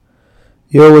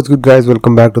Yo, what's good, guys?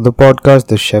 Welcome back to the podcast.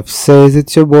 The chef says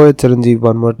it's your boy Chiranjeev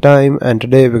one more time, and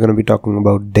today we're going to be talking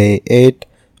about day 8,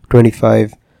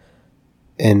 25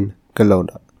 in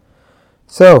Kelowna.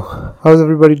 So, how's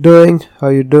everybody doing? How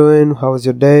you doing? How was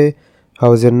your day?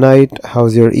 How was your night?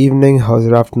 How's your evening? How's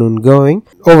your afternoon going?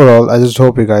 Overall, I just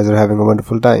hope you guys are having a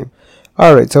wonderful time.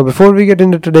 Alright, so before we get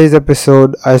into today's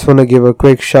episode, I just want to give a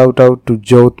quick shout out to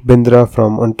Jyot Bindra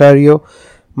from Ontario.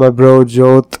 My bro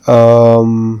Jyot,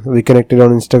 we connected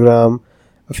on Instagram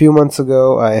a few months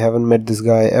ago. I haven't met this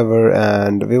guy ever,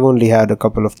 and we've only had a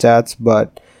couple of chats,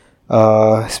 but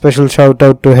special shout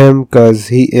out to him because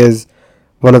he is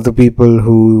one of the people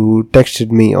who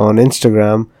texted me on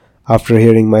Instagram after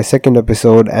hearing my second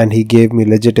episode, and he gave me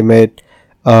legitimate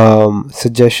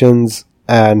suggestions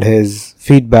and his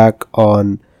feedback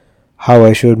on how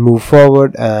I should move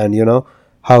forward and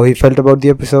how he felt about the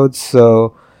episodes.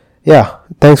 So yeah,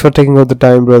 thanks for taking out the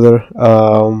time, brother.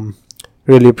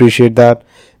 Really appreciate that.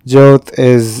 Jyot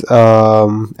is,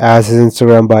 as his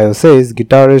Instagram bio says,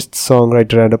 guitarist,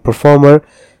 songwriter, and a performer,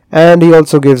 and he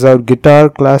also gives out guitar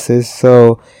classes.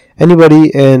 So anybody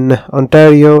in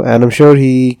Ontario, and I'm sure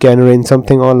he can arrange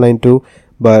something online too,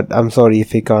 but I'm sorry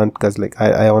if he can't, because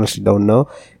I honestly don't know,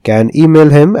 can email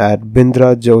him at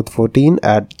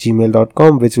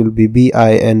bindrajot14@gmail.com, which will be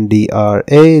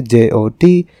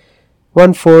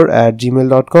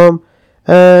bindrajot14@gmail.com.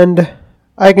 And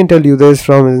I can tell you this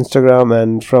from his Instagram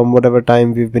and from whatever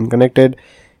time we've been connected,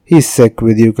 he's sick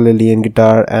with ukulele and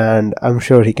guitar, and I'm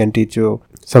sure he can teach you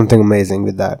something amazing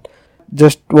with that.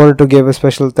 Just wanted to give a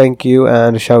special thank you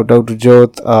and a shout out to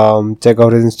Jyot. Check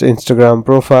out his Instagram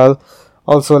profile.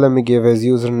 Also, let me give his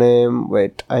username.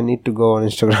 Wait, I need to go on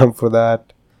Instagram for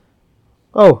that.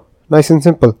 Oh, nice and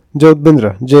simple. Jyot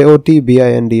Bindra.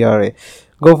 Jotbindra.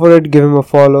 Go for it, give him a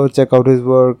follow, check out his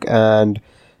work, and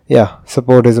yeah,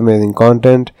 support his amazing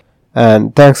content.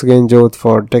 And thanks again, Jyot,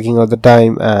 for taking out the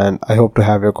time, and I hope to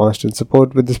have your constant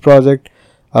support with this project.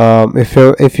 If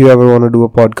you ever want to do a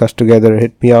podcast together,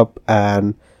 hit me up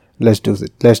and let's do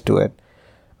it.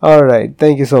 Alright,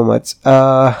 thank you so much.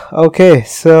 Okay,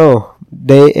 so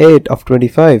day 8 of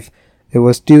 25. It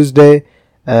was Tuesday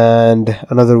and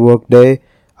another work day.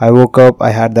 I woke up, I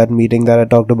had that meeting that I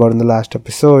talked about in the last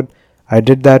episode. I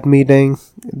did that meeting.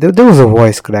 There was a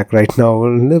voice crack right now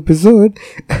in the episode.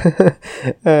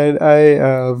 And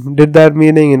I did that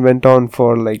meeting and went on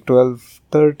for like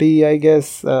 12:30, I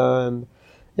guess. And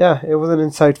yeah, it was an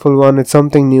insightful one. It's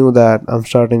something new that I'm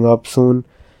starting up soon.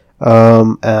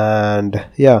 And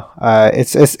yeah,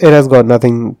 it has got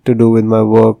nothing to do with my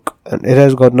work, and it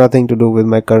has got nothing to do with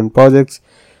my current projects,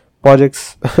 but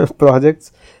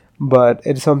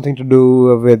it's something to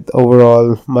do with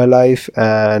overall my life,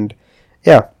 and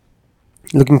yeah,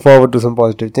 looking forward to some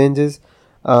positive changes.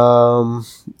 And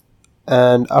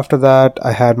after that,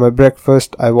 I had my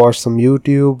breakfast, I watched some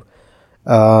YouTube,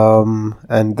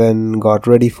 and then got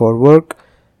ready for work.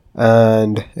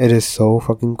 And it is so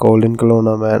fucking cold in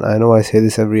Kelowna, man. I know I say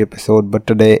this every episode, but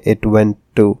today it went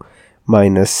to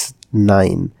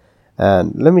 -9.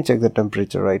 And let me check the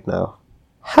temperature right now.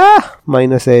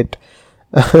 -8.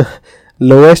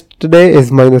 Lowest today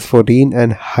is -14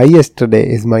 and highest today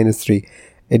is -3.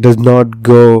 It does not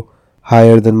go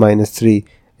higher than -3.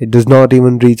 It does not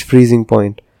even reach freezing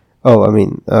point. Oh, I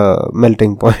mean,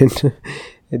 melting point.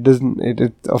 It doesn't,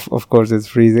 of course it's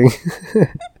freezing.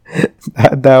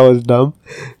 that was dumb.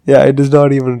 Yeah, it does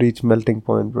not even reach melting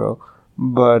point, bro.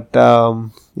 But,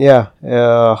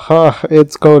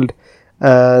 it's cold.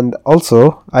 And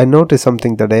also, I noticed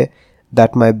something today,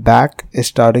 that my back is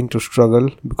starting to struggle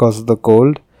because of the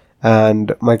cold,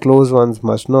 and my close ones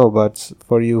must know, but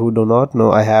for you who do not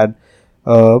know, I had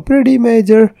a pretty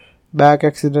major back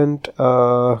accident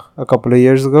a couple of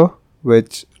years ago,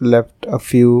 which left a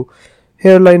few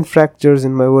hairline fractures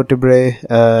in my vertebrae,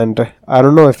 and I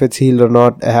don't know if it's healed or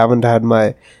not. I haven't had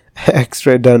my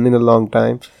x-ray done in a long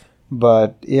time,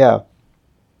 but yeah,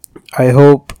 I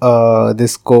hope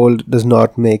this cold does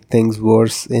not make things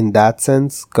worse in that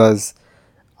sense, because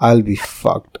I'll be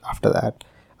fucked after that.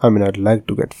 I mean, I'd like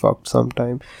to get fucked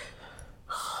sometime.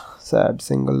 Sad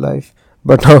single life.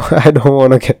 But no, I don't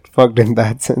want to get fucked in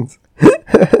that sense.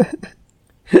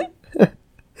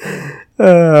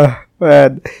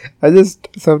 Man, I just,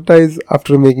 sometimes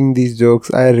after making these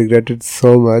jokes, I regret it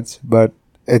so much, but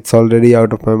it's already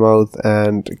out of my mouth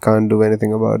and can't do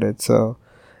anything about it. So,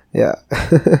 yeah.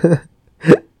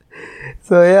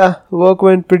 So yeah, work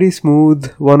went pretty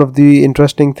smooth. One of the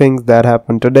interesting things that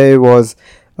happened today was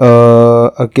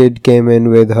a kid came in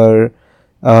with her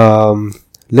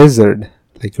lizard,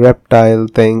 like reptile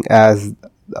thing, as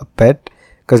a pet,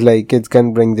 because like kids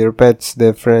can bring their pets,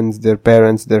 their friends, their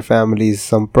parents, their families,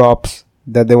 some props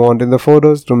that they want in the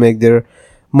photos to make their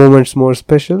moments more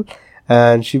special.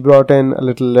 And she brought in a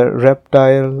little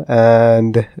reptile,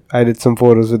 and I did some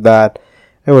photos with that.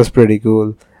 It was pretty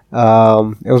cool.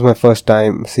 It was my first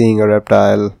time seeing a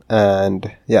reptile,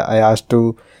 and yeah, I asked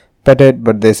to pet it,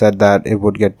 but they said that it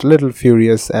would get a little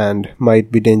furious and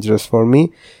might be dangerous for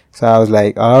me. So I was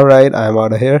like, alright, I'm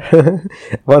out of here.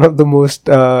 One of the most,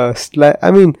 for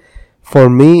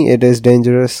me, it is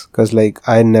dangerous because like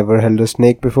I never held a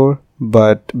snake before.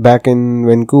 But back in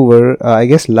Vancouver, I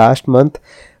guess last month,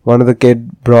 one of the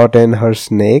kid brought in her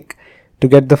snake to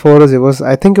get the photos.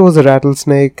 I think it was a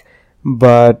rattlesnake,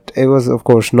 but it was of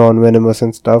course non-venomous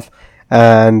and stuff.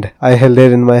 And I held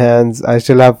it in my hands. I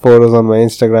still have photos on my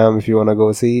Instagram if you wanna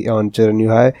go see on Chiranyu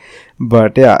High.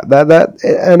 But yeah,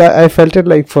 and I felt it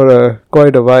like for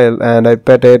quite a while, and I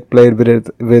pet it, played with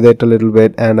it a little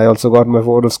bit, and I also got my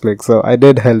photos clicked. So I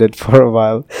did held it for a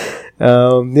while.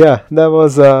 Yeah, that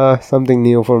was something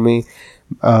new for me.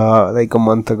 Like a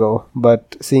month ago,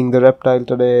 but seeing the reptile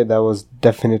today, that was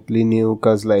definitely new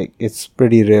because like it's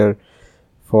pretty rare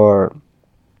for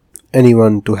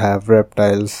anyone to have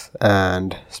reptiles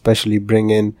and especially bring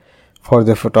in for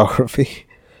their photography.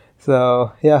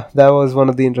 So yeah, that was one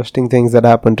of the interesting things that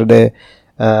happened today.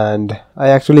 And I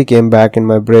actually came back in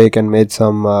my break and made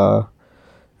some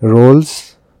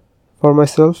rolls for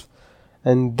myself.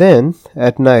 And then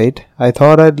at night I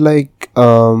thought I'd like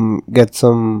get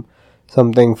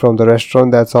something from the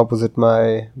restaurant that's opposite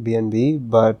my B&B,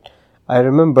 but I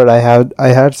remembered I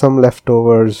had some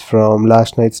leftovers from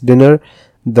last night's dinner,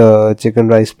 the chicken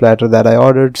rice platter that I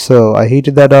ordered. So I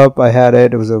heated that up, I had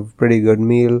it. It was a pretty good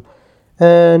meal.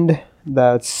 And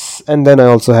then I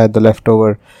also had the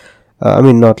leftover,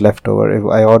 not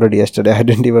leftover, I ordered yesterday. I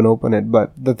didn't even open it,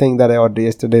 but the thing that I ordered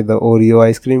yesterday, the Oreo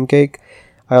ice cream cake,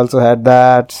 I also had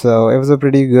that. So it was a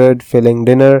pretty good filling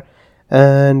dinner.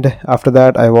 And after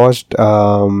that, I watched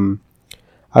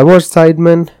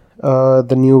Sidemen,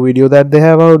 the new video that they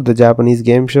have out, the Japanese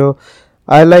game show.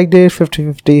 I liked it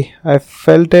 50-50. I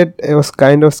felt it was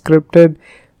kind of scripted,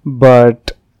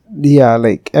 but yeah,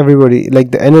 like everybody,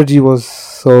 like the energy was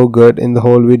so good in the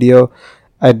whole video.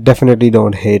 I definitely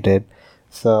don't hate it.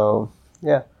 So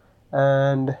yeah,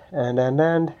 and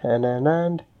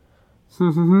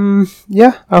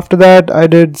yeah, after that I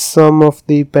did some of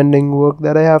the pending work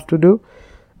that I have to do,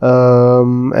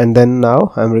 and then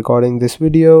now I'm recording this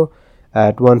video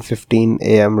at 1:15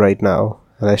 a.m. right now,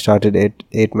 and I started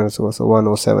 8 minutes ago, so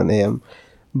 1:07 a.m.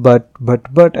 but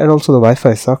and also the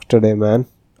Wi-Fi sucked today, man.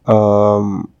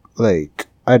 Like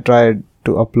I tried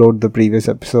to upload the previous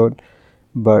episode,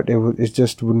 but it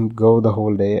just wouldn't go the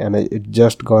whole day, and it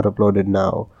just got uploaded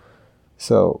now.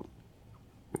 So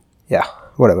yeah,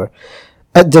 whatever.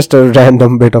 Just a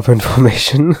random bit of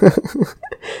information.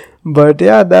 But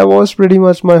yeah, that was pretty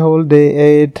much my whole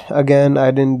day. Again,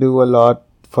 I didn't do a lot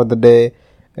for the day.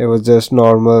 It was just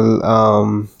normal,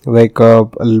 wake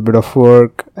up, a little bit of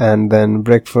work, and then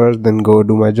breakfast, then go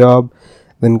do my job,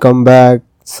 then come back,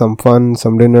 some fun,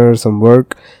 some dinner, some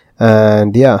work.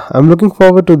 And yeah, I'm looking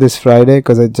forward to this Friday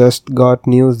because I just got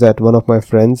news that one of my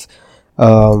friends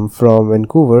from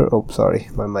Vancouver, oh sorry,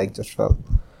 my mic just fell.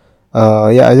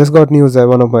 I just got news that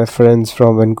one of my friends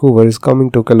from Vancouver is coming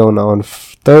to Kelowna on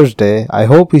Thursday. I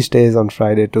hope he stays on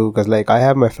Friday too, because like I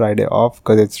have my Friday off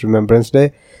because it's Remembrance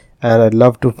Day, and I'd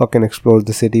love to fucking explore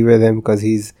the city with him because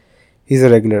he's a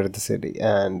regular at the city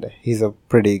and he's a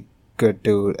pretty good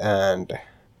dude. And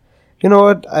you know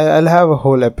what, I'll have a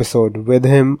whole episode with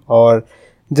him or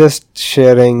just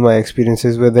sharing my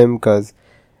experiences with him, because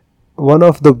one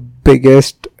of the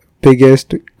biggest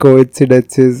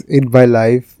coincidences in my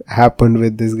life happened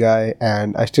with this guy,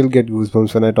 and I still get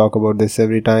goosebumps when I talk about this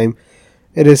every time.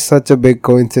 It is such a big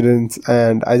coincidence,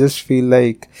 and I just feel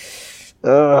like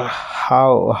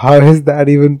how is that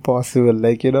even possible,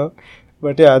 like, you know.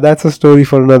 But yeah, that's a story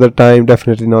for another time,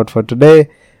 definitely not for today.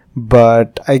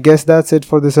 But I guess that's it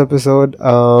for this episode.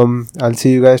 I'll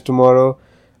see you guys tomorrow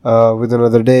with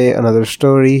another day, another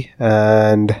story,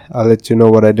 and I'll let you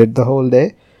know what I did the whole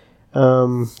day.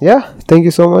 Thank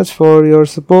you so much for your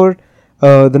support.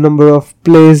 The number of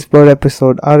plays per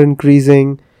episode are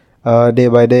increasing day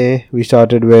by day. We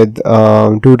started with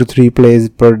 2 to 3 plays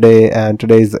per day, and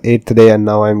today is the 8th day, and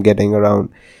now I'm getting around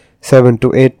 7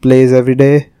 to 8 plays every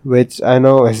day, which I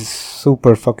know is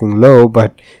super fucking low,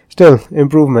 but still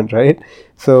improvement, right?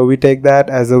 So we take that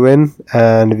as a win,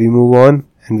 and we move on,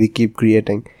 and we keep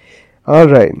creating.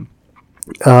 Alright,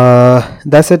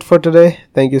 that's it for today.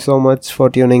 Thank you so much for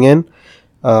tuning in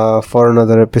for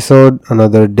another episode,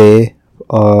 another day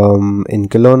in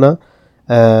Kelowna.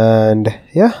 And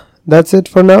yeah, that's it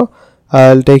for now.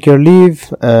 I'll take your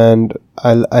leave, and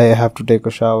I have to take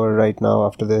a shower right now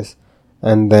after this,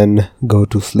 and then go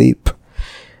to sleep.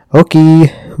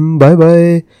 Okay, bye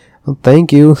bye.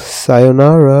 Thank you.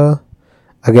 Sayonara.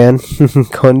 Again,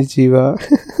 konnichiwa.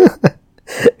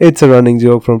 It's a running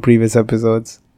joke from previous episodes.